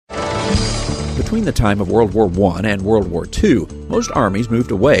Between the time of World War I and World War II, most armies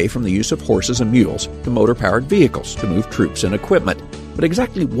moved away from the use of horses and mules to motor-powered vehicles to move troops and equipment. But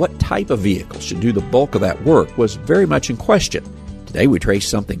exactly what type of vehicle should do the bulk of that work was very much in question. Today we trace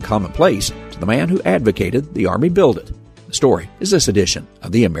something commonplace to the man who advocated the Army build it. The story is this edition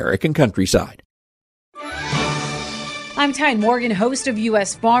of The American Countryside. I'm Tyne Morgan, host of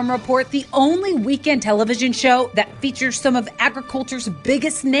U.S. Farm Report, the only weekend television show that features some of agriculture's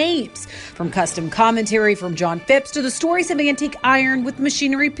biggest names. From custom commentary from John Phipps to the stories of Antique Iron with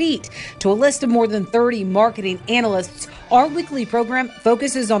Machinery Pete to a list of more than 30 marketing analysts, our weekly program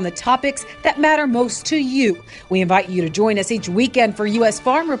focuses on the topics that matter most to you. We invite you to join us each weekend for U.S.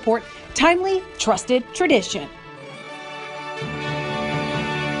 Farm Report, timely, trusted tradition.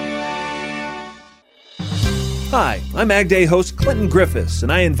 Hi, I'm Ag Day host Clinton Griffiths,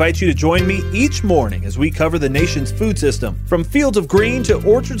 and I invite you to join me each morning as we cover the nation's food system, from fields of green to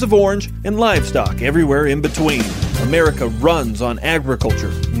orchards of orange and livestock everywhere in between. America runs on agriculture,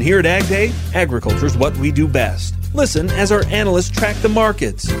 and here at Ag Day, agriculture is what we do best. Listen as our analysts track the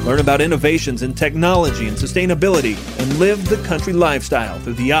markets, learn about innovations in technology and sustainability, and live the country lifestyle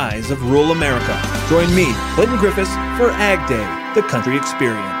through the eyes of rural America. Join me, Clinton Griffiths, for Ag Day, the country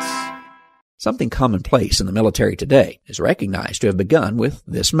experience. Something commonplace in the military today is recognized to have begun with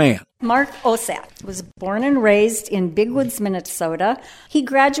this man. Mark Osath was born and raised in Big Woods, Minnesota. He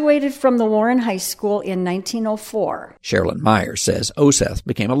graduated from the Warren High School in 1904. Sherilyn Myers says Osath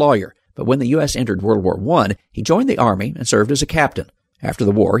became a lawyer, but when the U.S. entered World War I, he joined the Army and served as a captain. After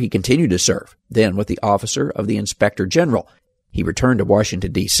the war, he continued to serve, then with the officer of the Inspector General. He returned to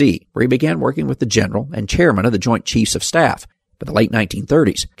Washington, D.C., where he began working with the General and Chairman of the Joint Chiefs of Staff. By the late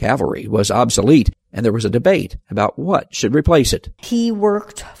 1930s, cavalry was obsolete, and there was a debate about what should replace it. He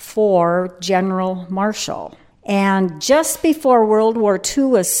worked for General Marshall. And just before World War II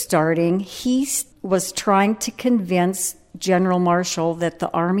was starting, he was trying to convince General Marshall that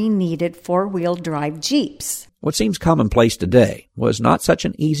the Army needed four-wheel drive Jeeps. What seems commonplace today was not such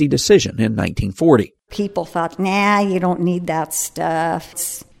an easy decision in 1940. People thought, you don't need that stuff.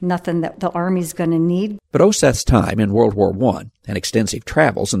 It's nothing that the Army's going to need. But Osath's time in World War I and extensive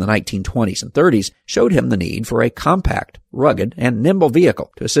travels in the 1920s and 30s showed him the need for a compact, rugged, and nimble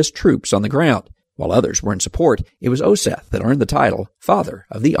vehicle to assist troops on the ground. While others were in support, it was Osath that earned the title Father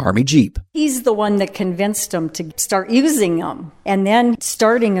of the Army Jeep. He's the one that convinced them to start using them. And then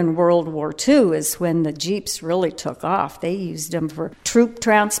starting in World War II is when the Jeeps really took off. They used them for troop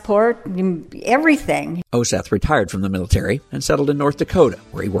transport, everything. Osath retired from the military and settled in North Dakota,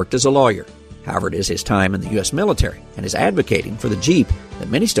 where he worked as a lawyer. However, it is his time in the U.S. military and his advocating for the Jeep that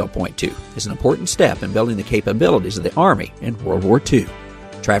many still point to as an important step in building the capabilities of the Army in World War II.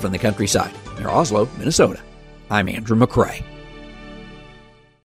 Traveling the countryside near Oslo, Minnesota, I'm Andrew McCrae.